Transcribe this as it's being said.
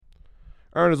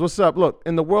Ernest, what's up? Look,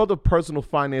 in the world of personal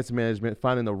finance management,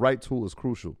 finding the right tool is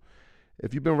crucial.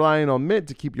 If you've been relying on Mint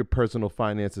to keep your personal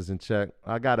finances in check,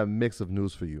 I got a mix of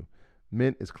news for you.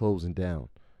 Mint is closing down.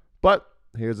 But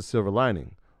here's a silver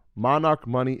lining. Monarch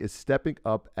Money is stepping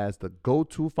up as the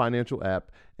go-to financial app,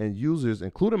 and users,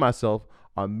 including myself,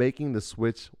 are making the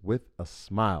switch with a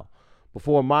smile.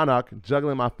 Before Monarch,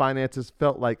 juggling my finances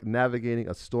felt like navigating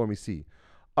a stormy sea.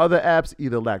 Other apps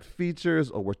either lacked features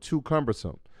or were too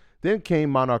cumbersome. Then came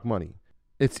Monarch Money.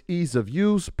 Its ease of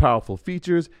use, powerful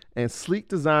features, and sleek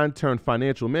design turned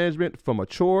financial management from a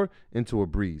chore into a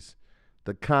breeze.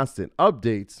 The constant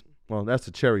updates, well, that's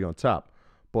the cherry on top.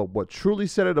 But what truly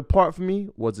set it apart for me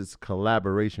was its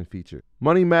collaboration feature.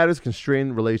 Money matters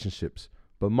constrain relationships,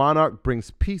 but Monarch brings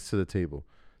peace to the table.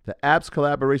 The app's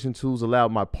collaboration tools allow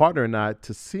my partner and I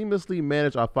to seamlessly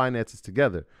manage our finances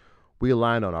together. We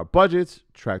aligned on our budgets,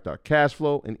 tracked our cash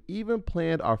flow, and even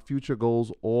planned our future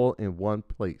goals all in one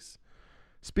place.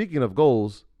 Speaking of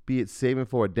goals, be it saving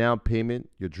for a down payment,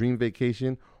 your dream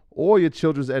vacation, or your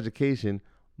children's education,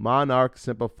 Monarch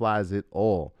simplifies it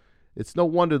all. It's no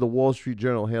wonder the Wall Street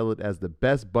Journal hailed it as the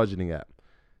best budgeting app.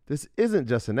 This isn't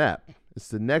just an app. It's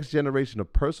the next generation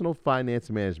of personal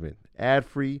finance management,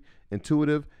 ad-free,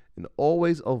 intuitive, and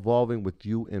always evolving with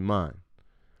you in mind.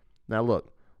 Now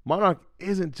look, Monarch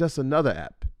isn't just another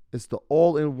app. It's the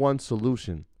all-in-one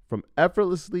solution. From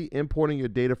effortlessly importing your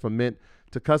data from Mint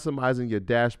to customizing your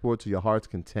dashboard to your heart's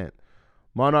content.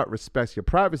 Monarch respects your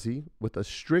privacy with a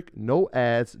strict no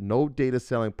ads, no data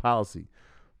selling policy.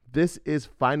 This is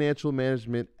financial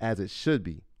management as it should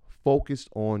be, focused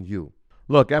on you.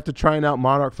 Look, after trying out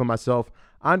Monarch for myself,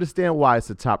 I understand why it's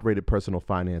the top-rated personal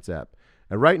finance app.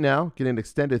 And right now, get an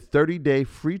extended 30-day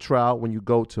free trial when you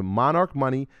go to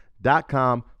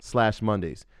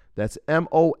monarchmoney.com/Mondays. That's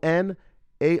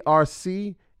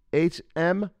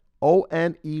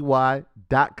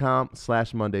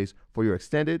MONARCHMONEY.com/Mondays for your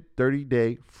extended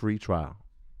 30-day free trial.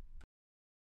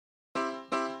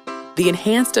 The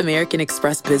Enhanced American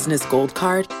Express Business Gold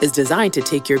Card is designed to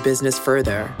take your business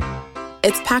further.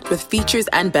 It's packed with features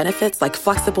and benefits like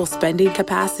flexible spending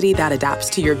capacity that adapts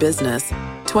to your business,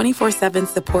 24/7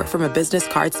 support from a business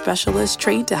card specialist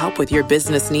trained to help with your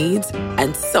business needs,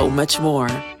 and so much more.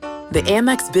 The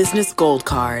Amex Business Gold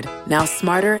Card, now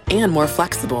smarter and more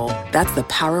flexible. That's the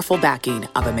powerful backing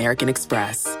of American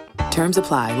Express. Terms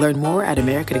apply. Learn more at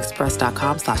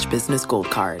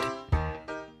americanexpress.com/businessgoldcard.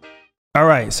 All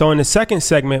right. So in the second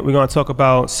segment, we're going to talk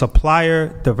about supplier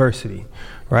diversity,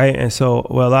 right? And so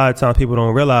what a lot of times people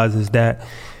don't realize is that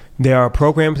there are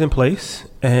programs in place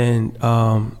and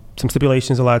some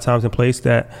stipulations a lot of times in place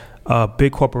that a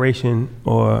big corporation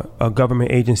or a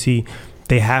government agency,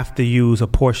 they have to use a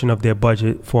portion of their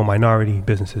budget for minority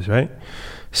businesses, right?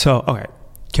 So, all right.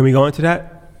 Can we go into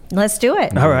that? Let's do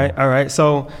it. All right.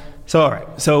 So all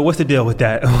right. So what's the deal with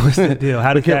that? What's the deal?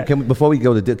 How did before we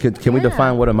go to can we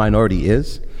define what a minority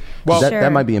is? Well,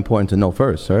 that might be important to know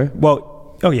first, sir.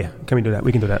 Well, oh yeah. Can we do that?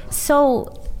 We can do that.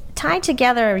 So tied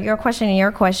together, your question and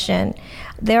your question,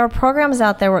 there are programs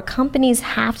out there where companies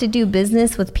have to do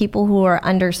business with people who are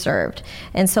underserved.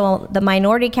 And so the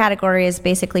minority category is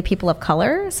basically people of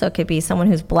color. So it could be someone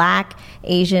who's Black,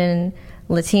 Asian,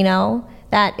 Latino.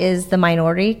 That is the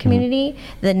minority community.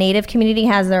 Mm-hmm. The Native community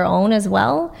has their own as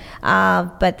well,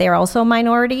 but they're also a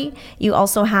minority. You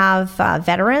also have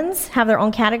veterans have their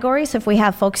own category. So if we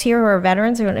have folks here who are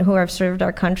veterans who have served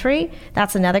our country,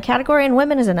 that's another category, and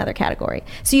women is another category.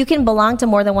 So you can belong to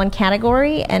more than one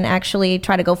category and actually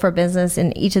try to go for business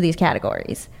in each of these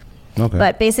categories. Okay.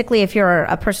 But basically, if you're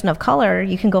a person of color,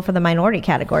 you can go for the minority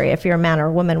category. If you're a man or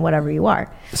a woman, whatever you are.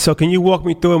 So can you walk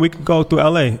me through, and we can go through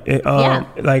LA? Yeah.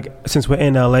 Like since we're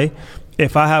in LA,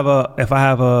 if I have a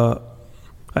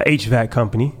HVAC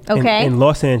company in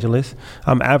Los Angeles,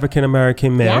 I'm African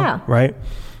American male, right?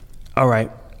 All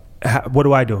right. What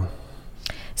do I do?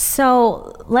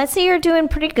 So let's say you're doing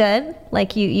pretty good.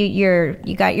 Like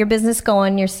you got your business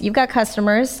going. You've got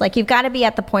customers. Like you've got to be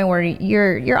at the point where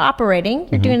you're operating.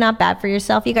 You're doing not bad for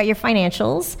yourself. You got your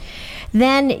financials.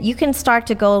 Then you can start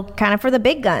to go kind of for the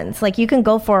big guns. Like you can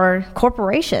go for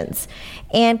corporations.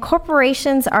 And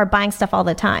corporations are buying stuff all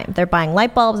the time. They're buying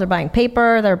light bulbs. They're buying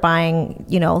paper. They're buying,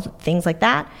 things like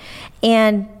that.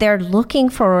 And they're looking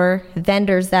for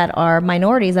vendors that are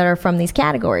minorities that are from these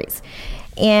categories.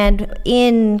 And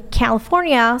in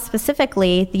California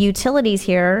specifically, the utilities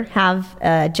here have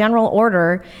a general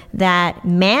order that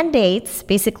mandates,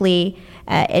 basically,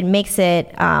 it makes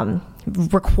it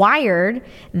required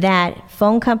that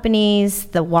phone companies,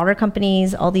 the water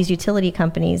companies, all these utility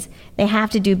companies, they have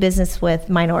to do business with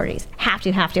minorities. Have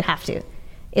to.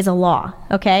 It's a law,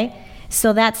 okay?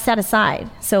 So that's set aside.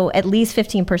 So at least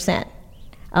 15%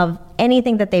 of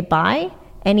anything that they buy,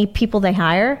 any people they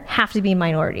hire, have to be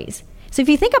minorities. So if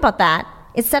you think about that,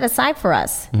 it's set aside for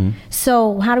us.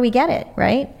 So how do we get it,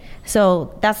 right?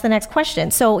 So that's the next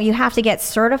question. So you have to get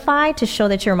certified to show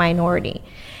that you're a minority.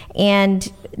 And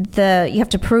you have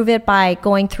to prove it by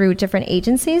going through different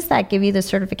agencies that give you the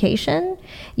certification.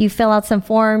 You fill out some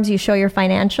forms, you show your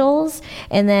financials,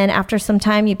 and then after some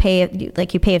time you pay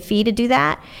a fee to do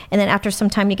that, and then after some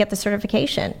time you get the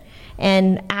certification.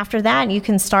 And after that, you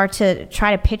can start to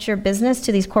try to pitch your business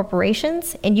to these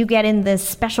corporations, and you get in this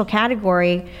special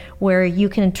category where you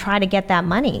can try to get that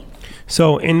money.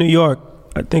 So in New York,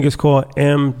 I think it's called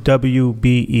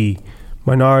MWBE,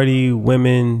 Minority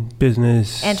Women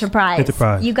Business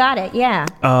Enterprise. You got it, yeah.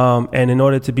 And in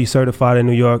order to be certified in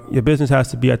New York, your business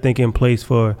has to be, I think, in place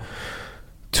for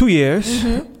 2 years.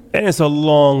 And it's a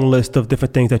long list of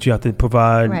different things that you have to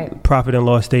provide. Right. Profit and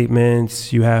loss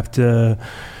statements. You have to,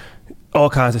 all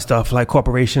kinds of stuff like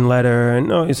corporation letter. And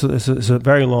no, it's a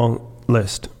very long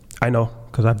list. I know,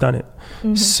 because I've done it.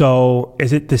 So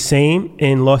is it the same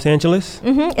in Los Angeles?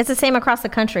 It's the same across the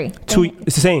country.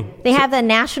 It's the same. They have a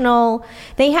national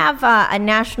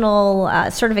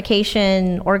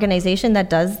certification organization that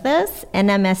does this,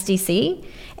 NMSDC,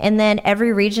 and then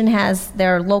every region has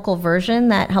their local version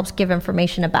that helps give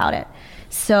information about it.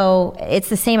 So it's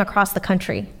the same across the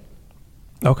country.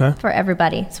 Okay. For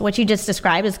everybody. So what you just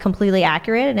described is completely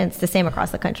accurate, and it's the same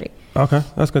across the country. Okay,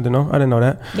 that's good to know. I didn't know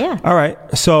that. Yeah. All right.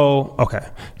 So, okay.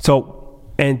 So,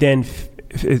 and then,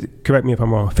 correct me if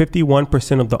I'm wrong,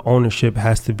 51% of the ownership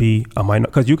has to be a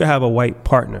minority, because you could have a white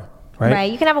partner, right?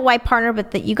 Right. You can have a white partner,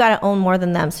 but you got to own more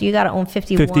than them. So you got to own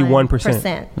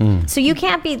 51%. So you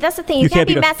can't be, that's the thing, you can't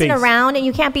be messing around, and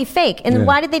you can't be fake. And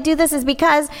why did they do this is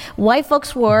because white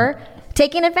folks were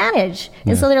taking advantage.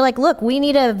 And so they're like, look, we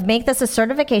need to make this a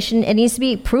certification. It needs to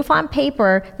be proof on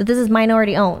paper that this is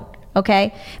minority owned.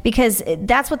 Okay? Because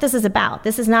that's what this is about.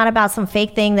 This is not about some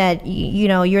fake thing that,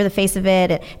 you're the face of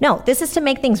it. No, this is to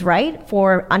make things right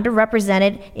for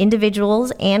underrepresented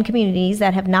individuals and communities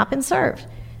that have not been served.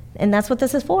 And that's what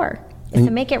this is for, is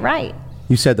to make it right.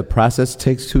 You said the process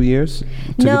takes 2 years?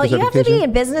 No, you have to be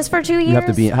in business for 2 years. You have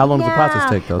to be. How long does the process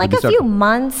take, though? Like a few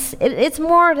months. It's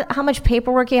more how much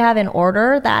paperwork you have in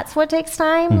order. That's what takes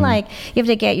time. Like you have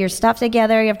to get your stuff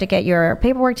together. You have to get your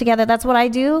paperwork together. That's what I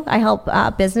do. I help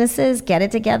businesses get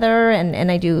it together, and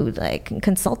I do like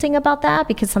consulting about that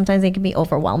because sometimes they can be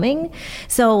overwhelming.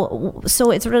 So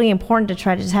it's really important to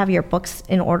try to just have your books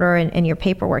in order and your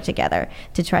paperwork together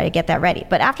to try to get that ready.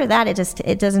 But after that,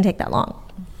 it doesn't take that long.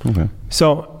 Okay.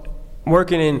 So,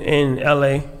 working in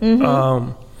LA,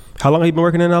 how long have you been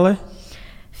working in LA?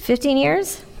 15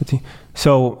 years. 15.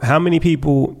 So, how many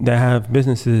people that have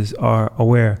businesses are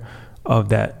aware of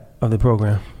the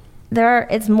program?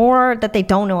 It's more that they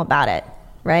don't know about it,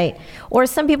 right? Or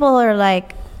some people are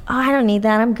like, oh, I don't need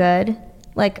that, I'm good.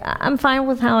 Like, I'm fine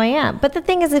with how I am. But the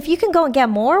thing is, if you can go and get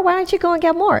more, why don't you go and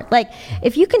get more? Like,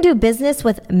 if you can do business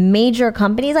with major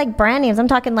companies, like brand names, I'm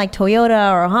talking like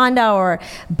Toyota or Honda or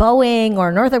Boeing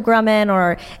or Northrop Grumman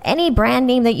or any brand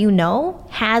name that you know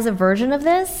has a version of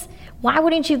this, why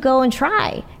wouldn't you go and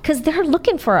try? Because they're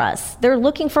looking for us. They're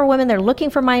looking for women. They're looking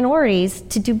for minorities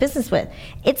to do business with.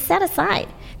 It's set aside.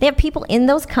 They have people in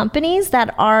those companies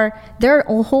that their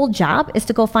whole job is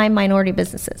to go find minority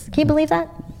businesses. Can you believe that?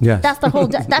 Yes. That's their whole.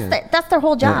 That's their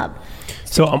whole job.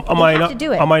 So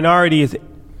a minority is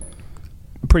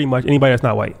pretty much anybody that's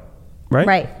not white, right?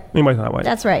 Right. Anybody that's not white.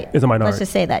 That's right. Is a minority. Let's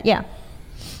just say that. Yeah.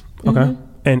 Okay.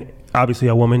 And obviously,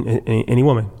 a woman, any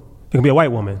woman, it can be a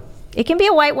white woman. It can be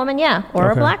a white woman, yeah,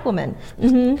 or a black woman.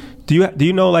 Do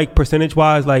you know, like, percentage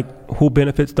wise, like who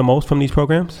benefits the most from these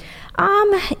programs?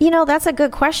 That's a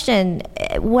good question.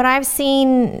 What I've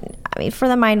seen, for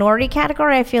the minority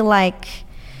category, I feel like,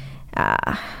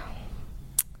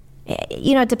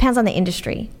 it depends on the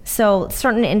industry. So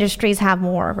certain industries have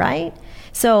more, right?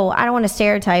 So I don't want to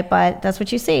stereotype, but that's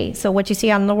what you see. So what you see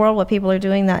out in the world, what people are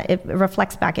doing, that it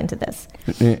reflects back into this.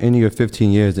 In your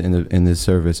 15 years in this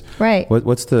service, right?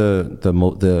 What's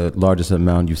the largest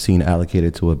amount you've seen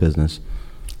allocated to a business?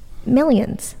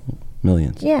 Millions.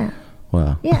 Yeah.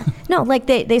 Wow. Yeah. No, like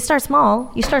they start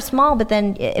small. You start small, but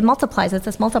then it multiplies. It's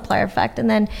this multiplier effect. And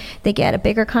then they get a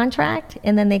bigger contract,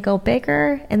 and then they go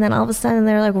bigger, and then all of a sudden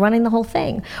they're like running the whole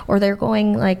thing, or they're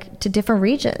going like to different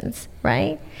regions,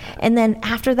 right? And then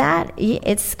after that,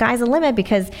 it's sky's the limit,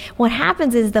 because what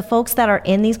happens is the folks that are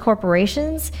in these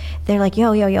corporations, they're like,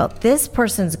 yo, this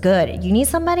person's good. You need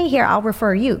somebody? Here, I'll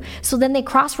refer you. So then they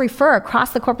cross-refer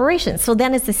across the corporation. So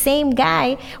then it's the same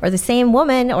guy or the same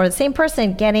woman or the same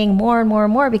person getting more and more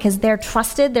and more because they're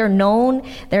trusted, they're known,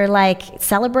 they're like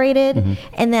celebrated,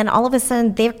 and then all of a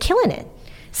sudden they're killing it.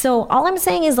 So all I'm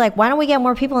saying is like, why don't we get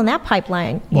more people in that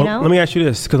pipeline? You know? Let me ask you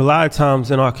this, because a lot of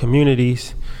times in our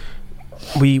communities,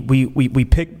 we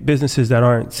pick businesses that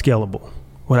aren't scalable.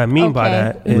 What I mean by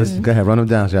that is, go ahead, run them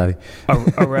down,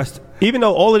 Shadi. Even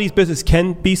though all of these businesses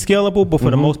can be scalable, but for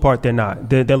the most part, they're not.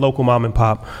 They're local mom and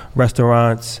pop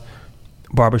restaurants,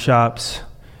 barbershops,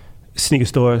 sneaker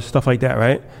stores, stuff like that,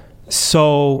 right?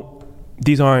 So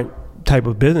these aren't type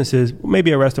of businesses.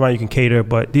 Maybe a restaurant you can cater,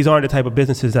 but these aren't the type of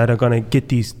businesses that are going to get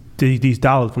these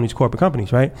dollars from these corporate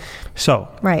companies, right? So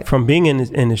from being in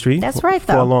this industry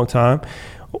for a long time,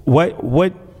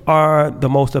 what are the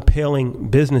most appealing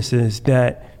businesses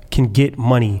that can get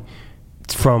money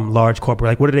from large corporate?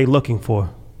 Like, what are they looking for?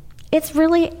 It's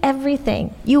really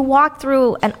everything. You walk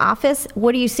through an office,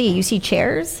 what do you see? You see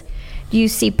chairs, you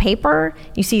see paper,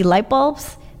 you see light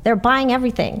bulbs. They're buying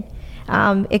everything.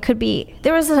 It could be,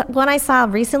 there was one I saw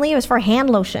recently, it was for hand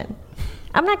lotion.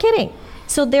 I'm not kidding.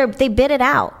 So they bid it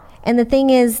out. And the thing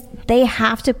is, they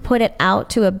have to put it out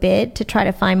to a bid to try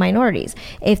to find minorities.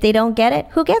 If they don't get it,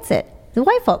 who gets it? The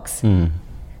white folks.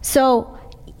 So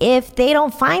if they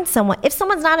don't find someone, if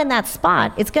someone's not in that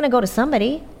spot, it's going to go to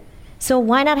somebody. So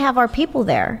why not have our people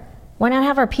there? Why not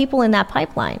have our people in that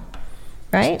pipeline,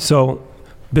 right? So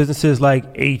businesses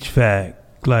like HVAC,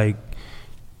 like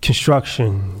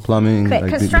construction, plumbing.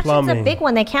 Construction's a big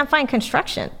one. They can't find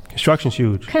construction. Construction's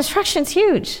huge. Construction's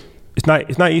huge. It's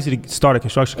not easy to start a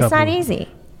construction company. It's not easy.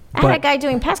 I had a guy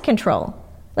doing pest control.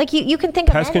 Like you can think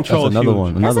of pest control. That's another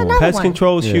one. Pest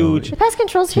control is huge. Pest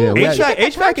control is huge.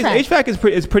 HVAC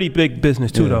is pretty big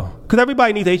business too, though, because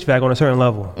everybody needs HVAC on a certain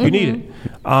level. You need it.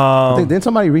 I think didn't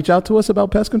somebody reach out to us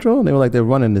about pest control? And they were like, they're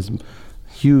running this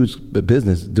huge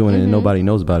business doing it, and nobody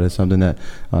knows about it. It's something that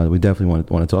we definitely want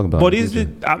to talk about. But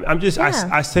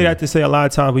I say that to say a lot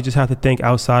of times we just have to think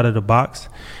outside of the box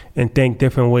and think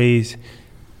different ways.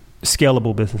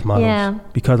 Scalable business models,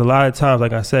 because a lot of times,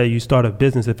 like I said, you start a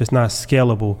business, if it's not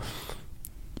scalable,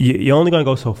 you're only going to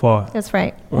go so far. That's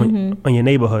right. On your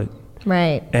neighborhood,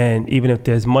 right? And even if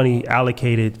there's money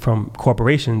allocated from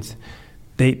corporations,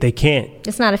 they can't.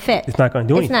 It's not a fit. It's not going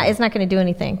to do anything. It's not going to do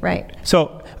anything, right?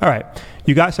 So, all right,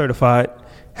 you got certified.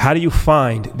 How do you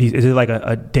find these? Is it like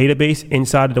a database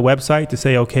inside of the website to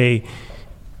say, okay,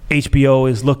 HBO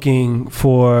is looking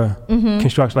for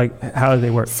construction? Like, how do they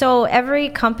work? So every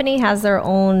company has their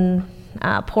own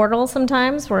portal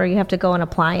sometimes where you have to go and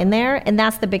apply in there. And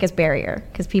that's the biggest barrier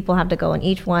because people have to go in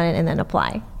each one and then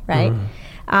apply, right?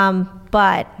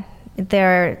 But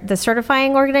the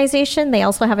certifying organization, they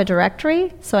also have a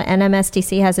directory. So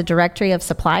NMSDC has a directory of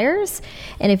suppliers.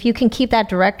 And if you can keep that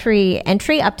directory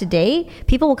entry up to date,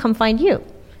 people will come find you.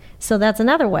 So that's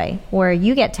another way where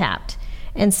you get tapped.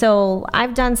 And so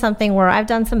I've done something where I've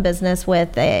done some business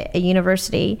with a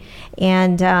university,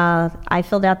 and I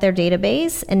filled out their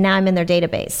database, and now I'm in their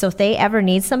database. So if they ever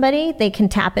need somebody, they can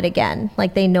tap it again.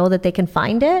 Like they know that they can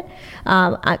find it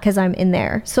because I'm in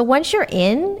there. So once you're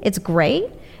in, it's great,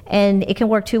 and it can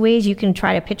work two ways. You can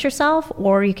try to pitch yourself,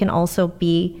 or you can also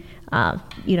be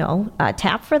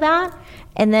tapped for that.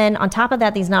 And then on top of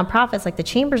that, these nonprofits like the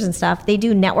chambers and stuff, they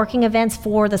do networking events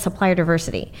for the supplier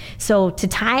diversity. So to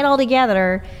tie it all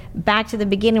together, back to the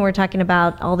beginning, we're talking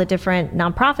about all the different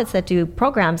nonprofits that do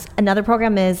programs. Another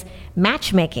program is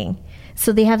matchmaking.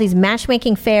 So they have these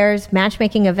matchmaking fairs,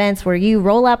 matchmaking events where you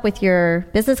roll up with your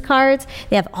business cards.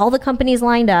 They have all the companies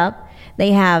lined up.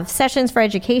 They have sessions for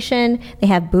education. They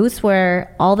have booths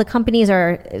where all the companies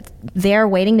are there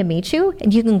waiting to meet you,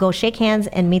 and you can go shake hands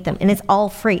and meet them, and it's all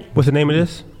free. What's the name of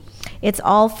this? It's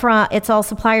all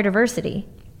supplier diversity.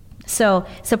 So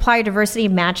supplier diversity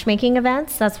matchmaking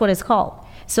events, that's what it's called.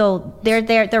 So they're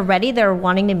ready, they're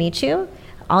wanting to meet you.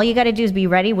 All you got to do is be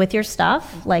ready with your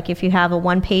stuff. Like if you have a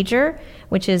one-pager,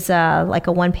 which is like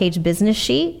a one-page business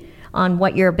sheet, on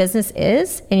what your business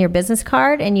is in your business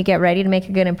card, and you get ready to make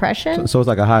a good impression. So it's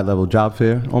like a high-level job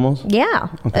fair almost? Yeah.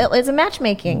 Okay. It's a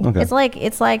matchmaking. Okay. It's like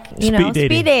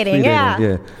speed dating.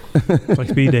 Yeah. It's like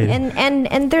speed dating.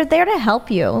 And they're there to help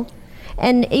you.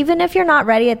 And even if you're not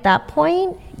ready at that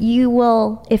point, you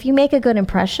will, if you make a good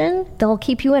impression, they'll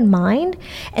keep you in mind,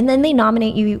 and then they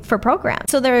nominate you for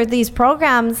programs. So there are these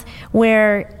programs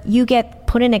where you get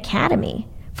put in academy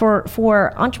for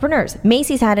entrepreneurs.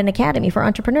 Macy's had an academy for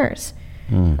entrepreneurs.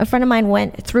 A friend of mine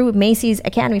went through Macy's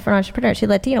Academy for Entrepreneurs. She's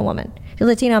a Latina woman. She's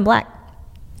Latina and Black.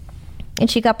 And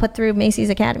she got put through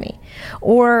Macy's Academy.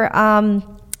 Or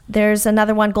there's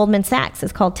another one, Goldman Sachs.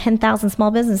 It's called 10,000 Small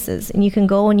Businesses. And you can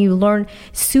go and you learn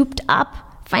souped up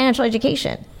financial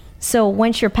education. So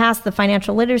once you're past the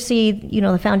financial literacy,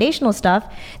 the foundational stuff,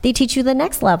 they teach you the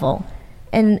next level.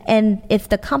 And if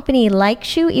the company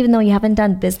likes you, even though you haven't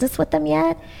done business with them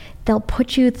yet, they'll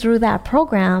put you through that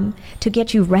program to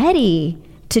get you ready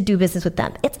to do business with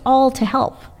them. It's all to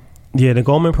help. Yeah, the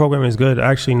Goldman program is good.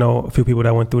 I actually know a few people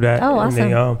that went through that. Oh,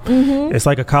 awesome. And it's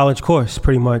like a college course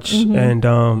pretty much.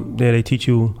 And they teach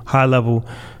you high level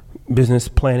business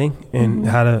planning and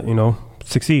how to,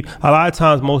 succeed. A lot of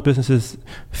times most businesses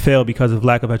fail because of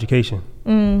lack of education.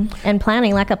 And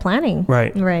planning, lack of planning.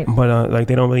 Right. But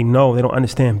they don't really know, they don't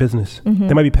understand business.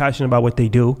 They might be passionate about what they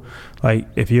do. Like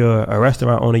if you're a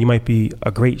restaurant owner, you might be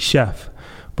a great chef.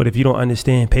 But if you don't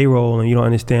understand payroll and you don't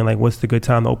understand like what's the good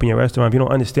time to open your restaurant, if you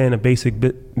don't understand the basic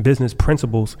business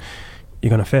principles, you're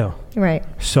going to fail. Right.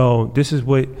 So this is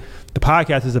what the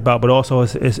podcast is about, but also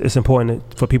it's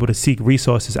important for people to seek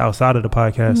resources outside of the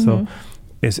podcast. So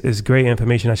it's great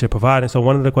information I should provide. And so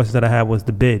one of the questions that I had was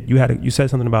the bid. You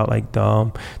said something about like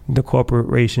the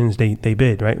corporations, they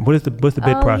bid, right? What's the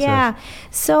bid process? Yeah.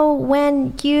 So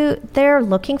when they're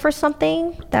looking for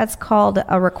something, that's called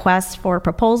a request for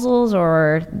proposals,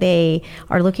 or they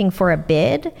are looking for a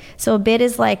bid. So a bid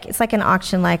is it's like an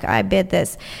auction, like I bid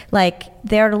this. Like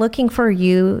they're looking for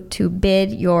you to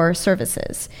bid your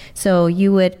services. So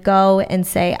you would go and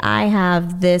say, I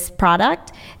have this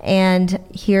product and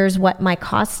here's what my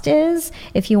cost is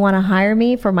if you want to hire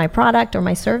me for my product or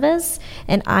my service,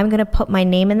 and I'm going to put my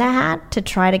name in the hat to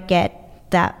try to get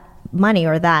that money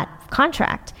or that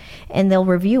contract, and they'll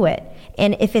review it.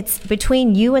 And if it's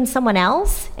between you and someone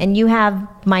else and you have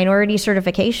minority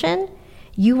certification,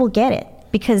 you will get it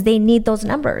because they need those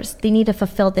numbers. They need to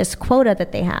fulfill this quota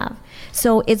that they have.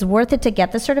 So it's worth it to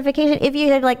get the certification. If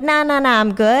you're like, nah,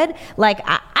 I'm good. Like,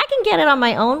 I can get it on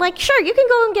my own. Like, sure, you can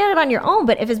go and get it on your own.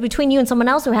 But if it's between you and someone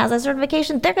else who has that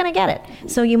certification, they're going to get it.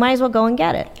 So you might as well go and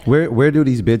get it. Where do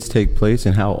these bids take place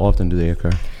and how often do they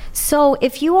occur? So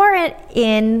if you are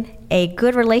in a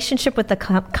good relationship with the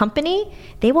company,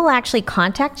 they will actually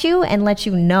contact you and let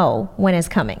you know when it's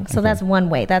coming. So that's one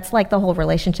way. That's like the whole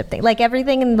relationship thing. Like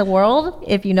everything in the world,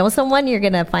 if you know someone, you're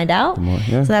going to find out.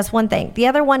 So that's one thing. The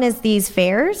other one is these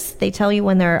fairs. They tell you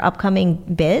when there are upcoming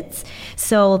bids.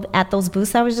 So at those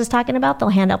booths I was just talking about, they'll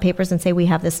hand out papers and say, we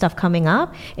have this stuff coming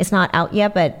up. It's not out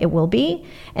yet, but it will be.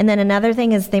 And then another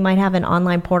thing is they might have an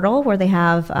online portal where they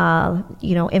have,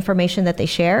 information that they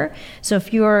share. So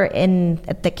if you're in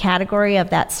the category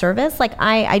of that service, like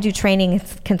I do training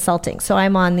consulting, so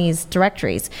I'm on these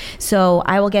directories. So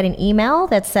I will get an email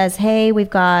that says, hey, we've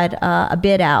got a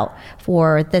bid out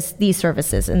for these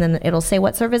services, and then it'll say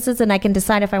what services, and I can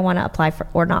decide if I want to apply for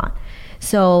or not.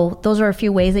 So those are a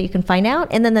few ways that you can find out.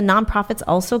 And then the nonprofits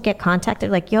also get contacted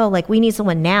like, yo, like we need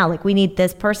someone now, like we need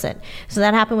this person. So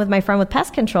that happened with my friend with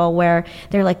pest control, where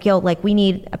they're like, yo, like we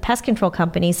need a pest control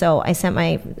company. So I sent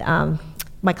my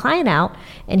client out,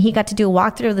 and he got to do a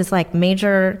walkthrough of this like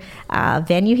major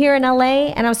venue here in LA,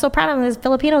 and I was so proud of him, this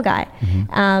Filipino guy.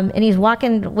 And he's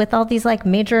walking with all these like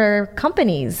major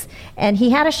companies, and he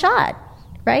had a shot,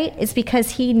 right? It's because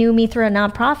he knew me through a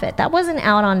nonprofit. That wasn't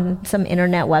out on some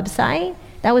internet website.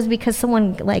 That was because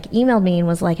someone like emailed me and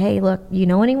was like, hey, look, you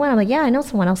know anyone? I'm like, yeah, I know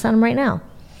someone. I'll send him right now.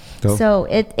 Dope. So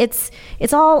it's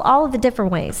all of the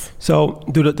different ways. So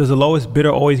does the lowest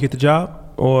bidder always get the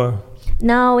job, or?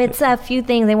 No, it's a few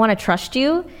things. They want to trust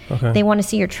you. Okay. They want to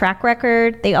see your track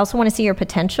record. They also want to see your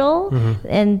potential.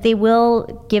 And they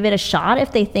will give it a shot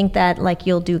if they think that like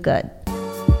you'll do good.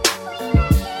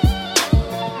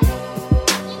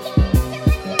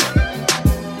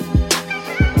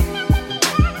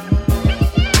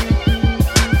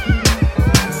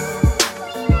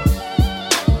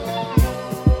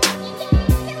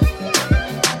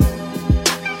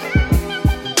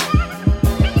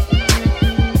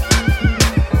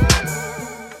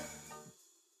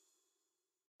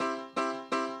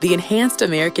 The Enhanced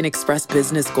American Express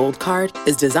Business Gold Card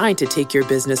is designed to take your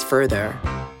business further.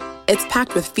 It's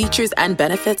packed with features and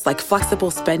benefits like flexible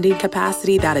spending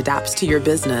capacity that adapts to your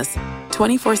business,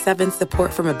 24/7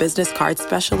 support from a business card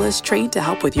specialist trained to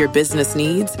help with your business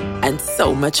needs, and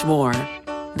so much more.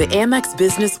 The Amex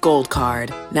Business Gold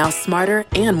Card, now smarter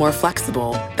and more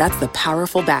flexible. That's the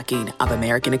powerful backing of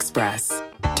American Express.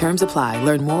 Terms apply.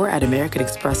 Learn more at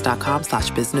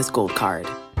americanexpress.com/businessgoldcard.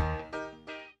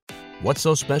 What's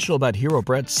so special about Hero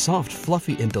Bread's soft,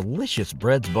 fluffy, and delicious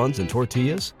breads, buns, and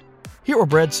tortillas? Hero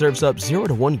Bread serves up 0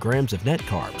 to 1 grams of net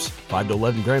carbs, 5 to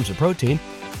 11 grams of protein,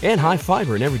 and high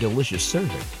fiber in every delicious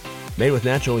serving. Made with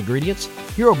natural ingredients,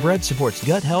 Hero Bread supports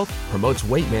gut health, promotes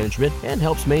weight management, and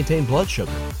helps maintain blood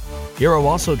sugar. Hero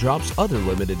also drops other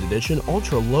limited edition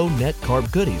ultra-low net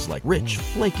carb goodies like rich,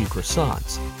 flaky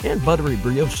croissants and buttery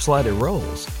brioche slider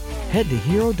rolls. Head to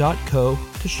hero.co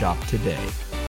to shop today.